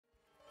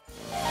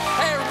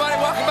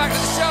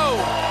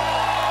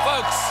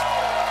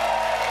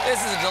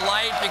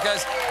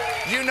because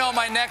you know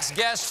my next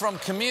guest from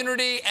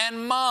Community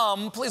and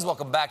Mom. Please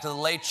welcome back to The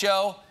Late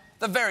Show,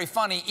 the very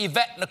funny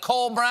Yvette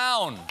Nicole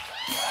Brown.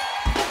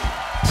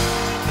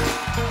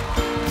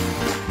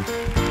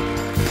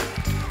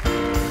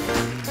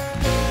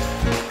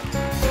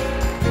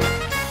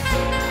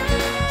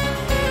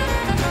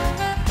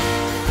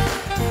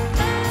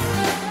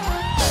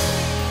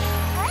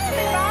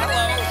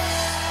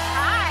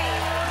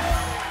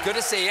 Good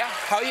to see you.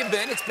 How you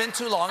been? It's been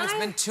too long. It's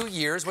been 2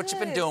 years. What you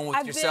been doing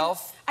with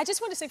yourself? I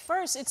just want to say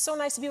first, it's so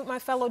nice to be with my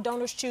fellow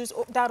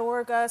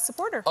DonorsChoose.org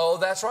supporter. Oh,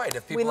 that's right.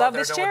 If people out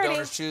there know what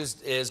Donors Choose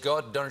is,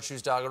 go to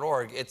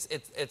DonorsChoose.org.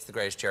 It's the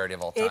greatest charity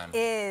of all time. It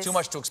is. Too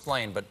much to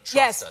explain, but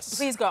trust us. Yes,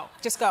 please go.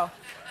 Just go.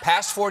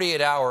 Past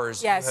 48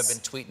 hours, you have been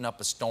tweeting up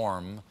a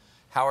storm.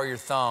 How are your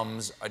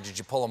thumbs? Did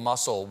you pull a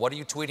muscle? What are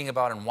you tweeting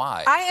about and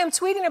why? I am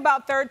tweeting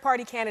about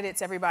third-party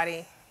candidates,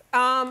 everybody.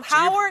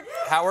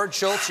 Howard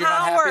Schultz, you're not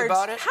happy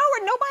about it?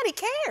 Howard, nobody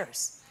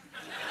cares.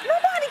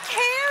 Nobody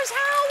cares,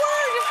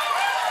 Howard.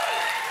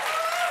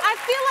 I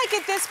feel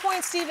like at this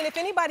point, Stephen, if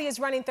anybody is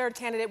running third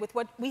candidate with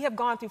what we have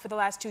gone through for the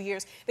last 2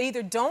 years, they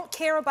either don't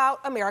care about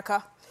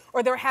America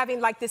or they're having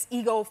like this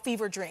ego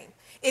fever dream.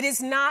 It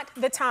is not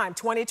the time.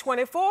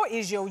 2024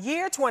 is your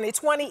year.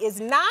 2020 is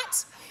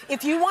not.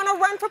 If you want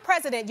to run for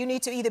president, you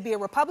need to either be a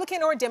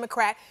Republican or a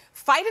Democrat,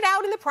 fight it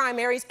out in the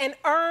primaries, and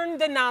earn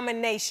the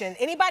nomination.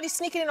 Anybody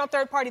sneaking in on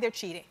third party, they're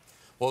cheating.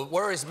 Well, what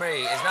worries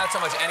me is not so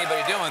much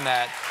anybody doing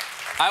that.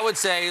 I would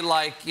say,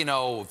 like, you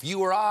know, if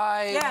you or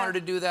I wanted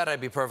to do that, I'd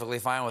be perfectly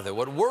fine with it.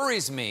 What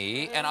worries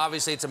me, and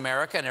obviously it's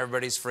America and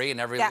everybody's free and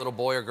every little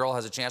boy or girl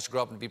has a chance to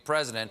grow up and be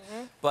president,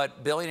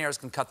 but billionaires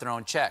can cut their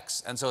own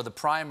checks. And so the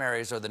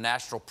primaries or the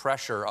national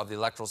pressure of the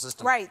electoral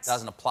system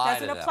doesn't apply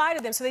to them. Doesn't apply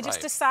to them. So they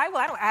just decide,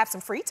 well, I have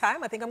some free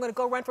time. I think I'm going to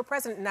go run for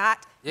president.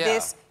 Not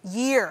this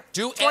year.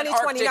 Do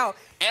 2020,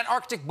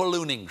 Antarctic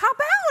ballooning. How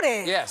about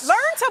it? Yes. Learn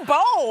to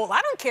bowl.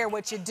 I don't care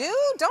what you do.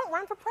 Don't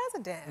run for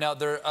president. Now,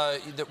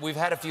 we've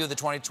had a few of the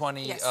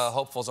 2020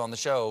 hopefuls on the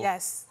show.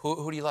 Yes.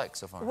 Who do you like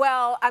so far?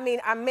 Well, I mean,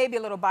 I'm maybe a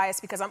little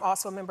biased because I'm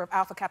also a member of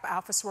Alpha Kappa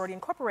Alpha Sorority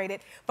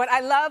Incorporated, but I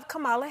love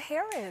Kamala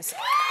Harris.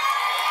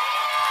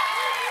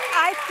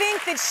 I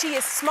think that she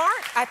is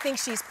smart. I think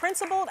she's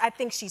principled. I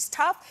think she's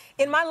tough.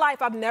 In my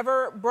life, I've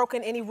never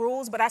broken any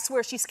rules, but I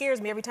swear she scares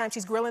me every time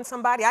she's grilling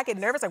somebody. I get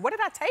nervous. Like, what did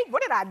I take?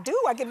 What did I do?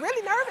 I get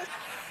really nervous.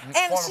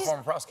 And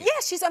former prosecutor. Yeah,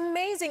 she's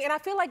amazing. And I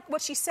feel like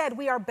what she said,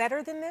 we are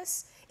better than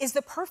this, is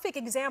the perfect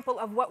example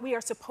of what we are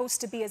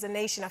supposed to be as a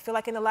nation. I feel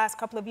like in the last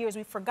couple of years,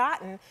 we've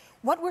forgotten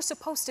what we're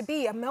supposed to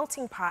be, a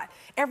melting pot,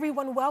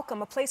 everyone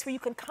welcome, a place where you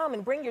can come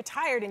and bring your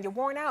tired and you're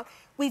worn out.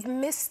 We've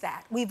missed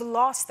that. We've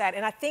lost that.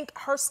 And I think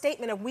her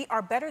statement of we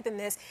are better than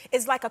this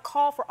is like a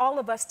call for all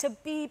of us to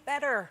be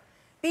better.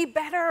 Be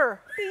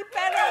better. Be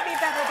better. Be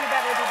better. Be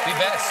better. Be better. Be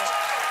best.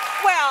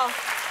 Well,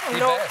 I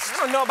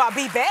don't know about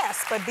be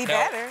best, but be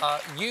better.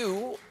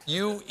 You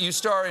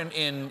star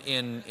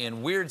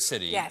in Weird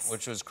City,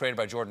 which was created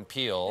by Jordan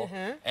Peele,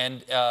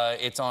 and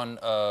it's on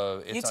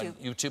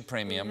YouTube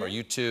Premium or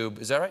YouTube.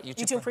 Is that right?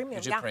 YouTube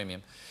Premium. YouTube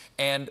Premium.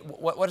 And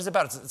what is it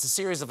about? It's a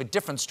series of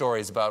different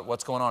stories about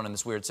what's going on in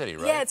this weird city,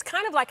 right? Yeah, it's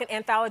kind of like an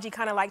anthology,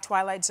 kind of like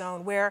Twilight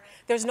Zone, where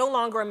there's no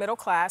longer a middle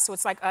class, so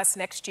it's like us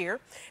next year.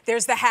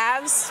 There's the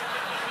haves.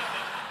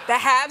 The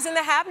haves and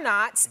the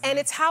have-nots, and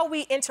it's how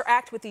we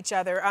interact with each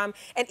other. And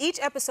each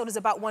episode is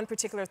about one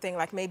particular thing,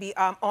 like maybe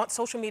on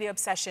social media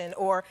obsession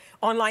or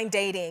online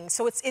dating.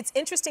 So it's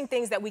interesting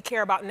things that we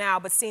care about now,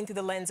 but seen through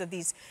the lens of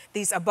these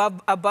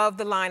above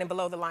the line and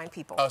below the line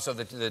people. Oh, so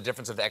the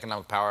difference of the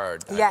economic power.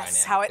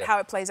 Yes, dynamic. how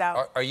it plays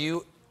out.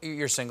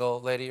 You're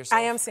single, lady, yourself?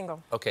 I am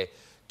single. Okay.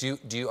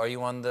 Are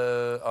you on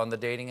the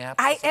dating apps?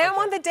 I am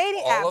on the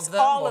dating apps. All of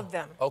them? All of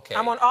them. Okay.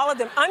 I'm on all of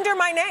them under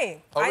my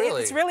name. Oh,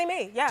 really? It's really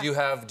me. Yeah. Do you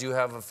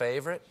have a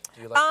favorite?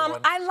 Do you like the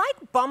one? I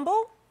like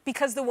Bumble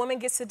because the woman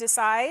gets to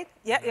decide.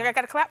 Yeah, I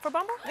got to clap for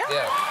Bumble.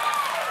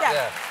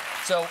 Yeah.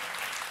 So,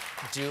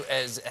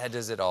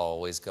 does it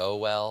always go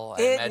well?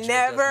 It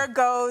never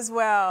goes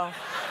well.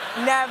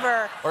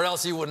 Never. Or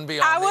else you wouldn't be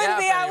on the app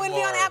anymore. I wouldn't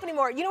be on the app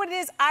anymore. You know what it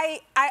is? I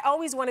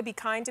always want to be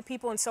kind to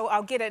people, and so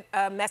I'll get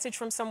a message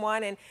from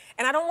someone, and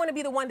I don't want to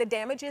be the one that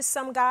damages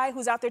some guy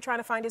who's out there trying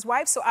to find his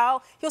wife. So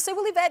he'll say,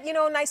 well, Yvette,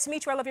 nice to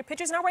meet you. I love your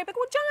pictures. And I'll write back,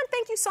 well, John,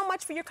 thank you so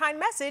much for your kind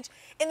message.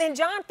 And then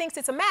John thinks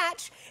it's a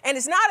match, and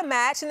it's not a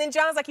match. And then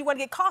John's like, you want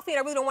to get coffee, and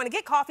I really don't want to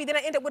get coffee. Then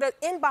I end up with an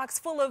inbox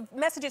full of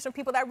messages from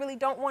people that I really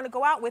don't want to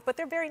go out with, but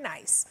they're very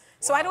nice.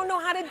 So I don't know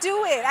how to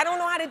do it. I don't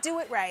know how to do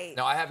it right.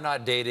 No, I have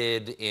not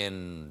dated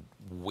in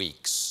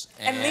weeks.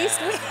 At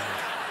least weeks.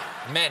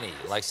 Many,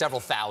 like several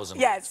thousand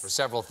weeks, for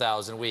several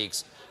thousand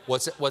weeks.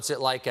 What's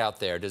it like out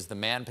there? Does the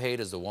man pay?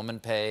 Does the woman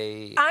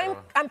pay?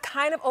 I'm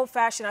kind of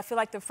old-fashioned. I feel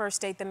like the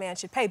first date the man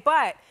should pay,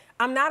 but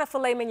I'm not a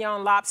filet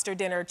mignon lobster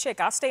dinner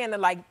chick. I'll stay in the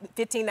like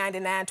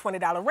 $15.99,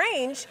 $20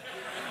 range.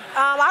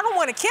 I don't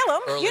want to kill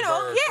him.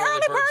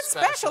 Early bird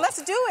special.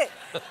 Let's do it.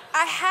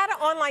 I had an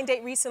online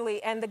date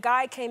recently, and the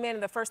guy came in,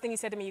 and the first thing he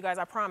said to me, you guys,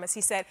 I promise,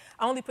 he said,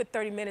 I only put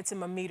 30 minutes in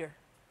my meter.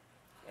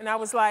 And I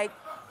was like,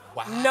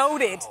 wow.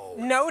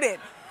 Noted.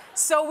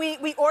 So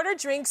we order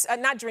drinks,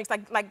 not drinks,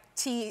 like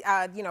tea,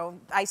 you know,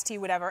 iced tea,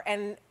 whatever.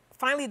 And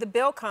finally the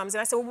bill comes,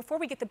 and I said, well, before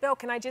we get the bill,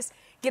 can I just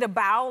get a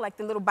bao, like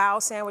the little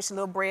bao sandwich, the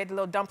little bread, the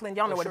little dumpling?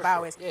 Y'all know what a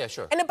bao is. Yeah,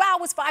 sure. And the bao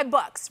was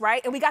 $5,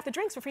 right? And we got the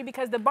drinks for free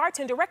because the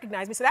bartender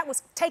recognized me, so that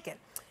was taken.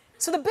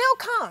 So the bill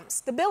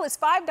comes. The bill is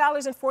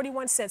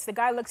 $5.41. The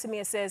guy looks at me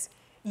and says,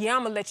 yeah,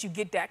 I'm gonna let you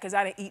get that because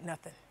I didn't eat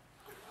nothing.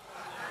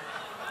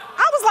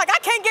 I was like, I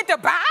can't get the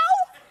bao?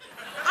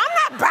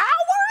 I'm not bao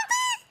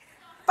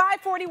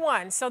worthy?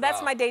 $5.41. So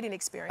that's my dating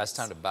experience. That's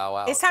time to bow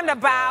out. It's time to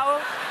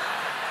bow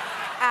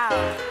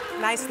out.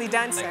 Nicely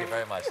done, sir. Thank you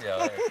very much.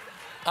 Yeah,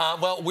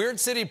 well, Weird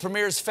City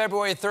premieres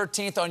February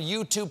 13th on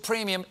YouTube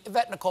Premium.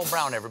 Yvette Nicole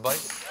Brown, everybody.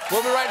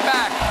 We'll be right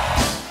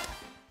back.